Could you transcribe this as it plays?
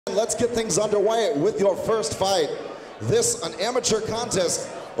Let's get things underway with your first fight. This, an amateur contest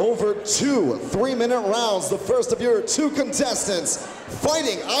over 2 3-minute rounds. The first of your 2 contestants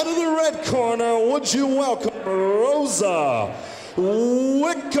fighting out of the red corner. Would you welcome Rosa,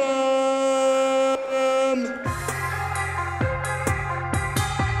 Wickham.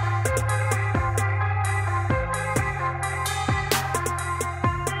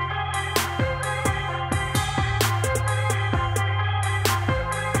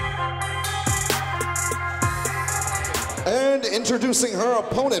 And introducing her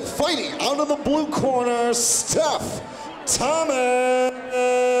opponent, fighting out of the blue corner, Steph Thomas.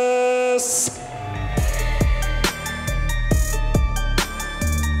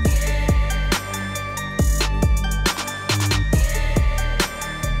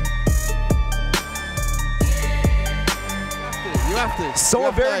 So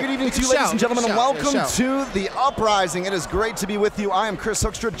a very good evening to you, ladies and gentlemen, and welcome to the Uprising. It is great to be with you. I am Chris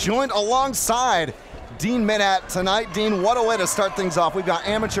Hoekstra, joined alongside Dean Minat tonight. Dean, what a way to start things off. We've got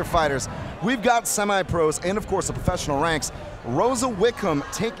amateur fighters, we've got semi-pros, and of course the professional ranks. Rosa Wickham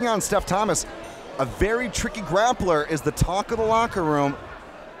taking on Steph Thomas. A very tricky grappler is the talk of the locker room.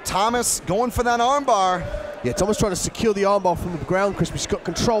 Thomas going for that armbar. Yeah, Thomas trying to secure the armbar from the ground, Chris, but she's got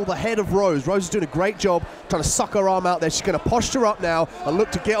control of the head of Rose. Rose is doing a great job trying to suck her arm out there. She's going to posture up now and look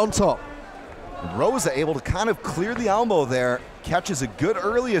to get on top. Rosa able to kind of clear the elbow there, catches a good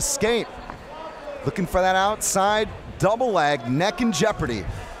early escape. Looking for that outside double leg, neck in jeopardy.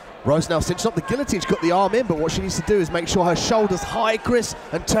 Rose now cinched up the guillotine. She's got the arm in, but what she needs to do is make sure her shoulder's high, Chris,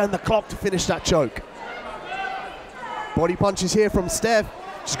 and turn the clock to finish that choke. Body punches here from Steph.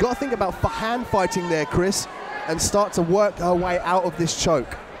 She's got to think about hand fighting there, Chris, and start to work her way out of this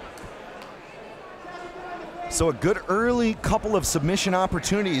choke. So a good early couple of submission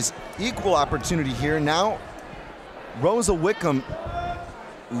opportunities, equal opportunity here. Now, Rosa Wickham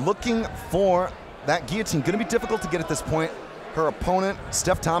looking for that guillotine. Going to be difficult to get at this point. Her opponent,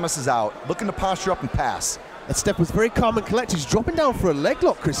 Steph Thomas, is out, looking to posture up and pass. And Steph was very calm and collected. She's dropping down for a leg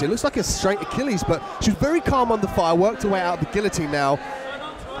lock, Chris. It looks like a straight Achilles, but she was very calm under fire, worked her way out of the guillotine now.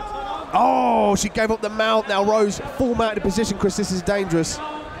 Oh, she gave up the mount. Now Rose full mounted position, Chris. This is dangerous.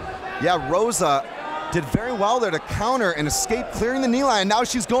 Yeah, Rosa did very well there to counter and escape clearing the knee line. Now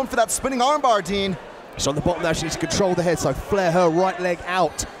she's going for that spinning armbar, Dean. She's on the bottom now. She needs to control the head, so flare her right leg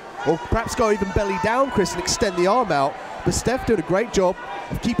out. Or perhaps go even belly down, Chris, and extend the arm out. But Steph did a great job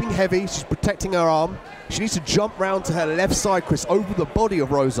of keeping heavy. She's protecting her arm. She needs to jump round to her left side, Chris, over the body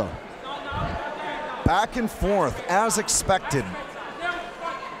of Rosa. Back and forth, as expected.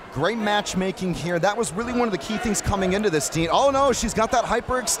 Great matchmaking here. That was really one of the key things coming into this, Dean. Oh no, she's got that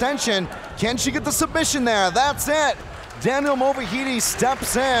hyperextension. Can she get the submission there? That's it. Daniel Movahidi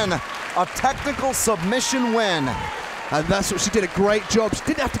steps in. A technical submission win. And that's what she did, a great job. She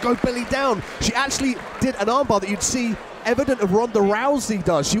didn't have to go belly down. She actually did an armbar that you'd see evident of Ronda Rousey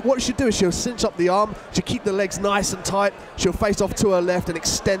does. What she'll do is she'll cinch up the arm, she'll keep the legs nice and tight, she'll face off to her left and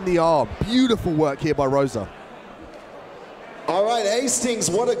extend the arm. Beautiful work here by Rosa. All right, Hastings,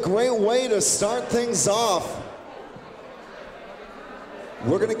 what a great way to start things off.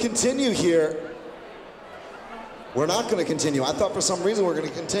 We're going to continue here. We're not going to continue. I thought for some reason we're going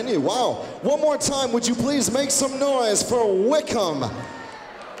to continue. Wow. One more time, would you please make some noise for Wickham.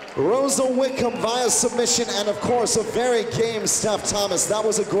 Rosa Wickham via submission, and of course a very game Steph Thomas. That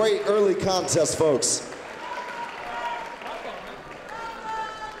was a great early contest, folks.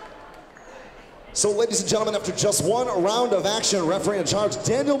 So, ladies and gentlemen, after just one round of action, referee in charge,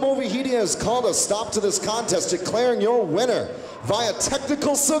 Daniel Movahidi has called a stop to this contest, declaring your winner via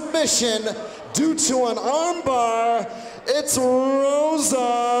technical submission due to an armbar. It's Rosa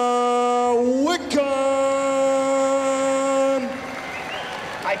Wickham.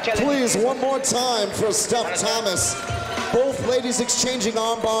 Please, one more time for Steph Thomas. Both ladies exchanging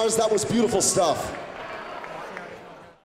armbars. That was beautiful stuff.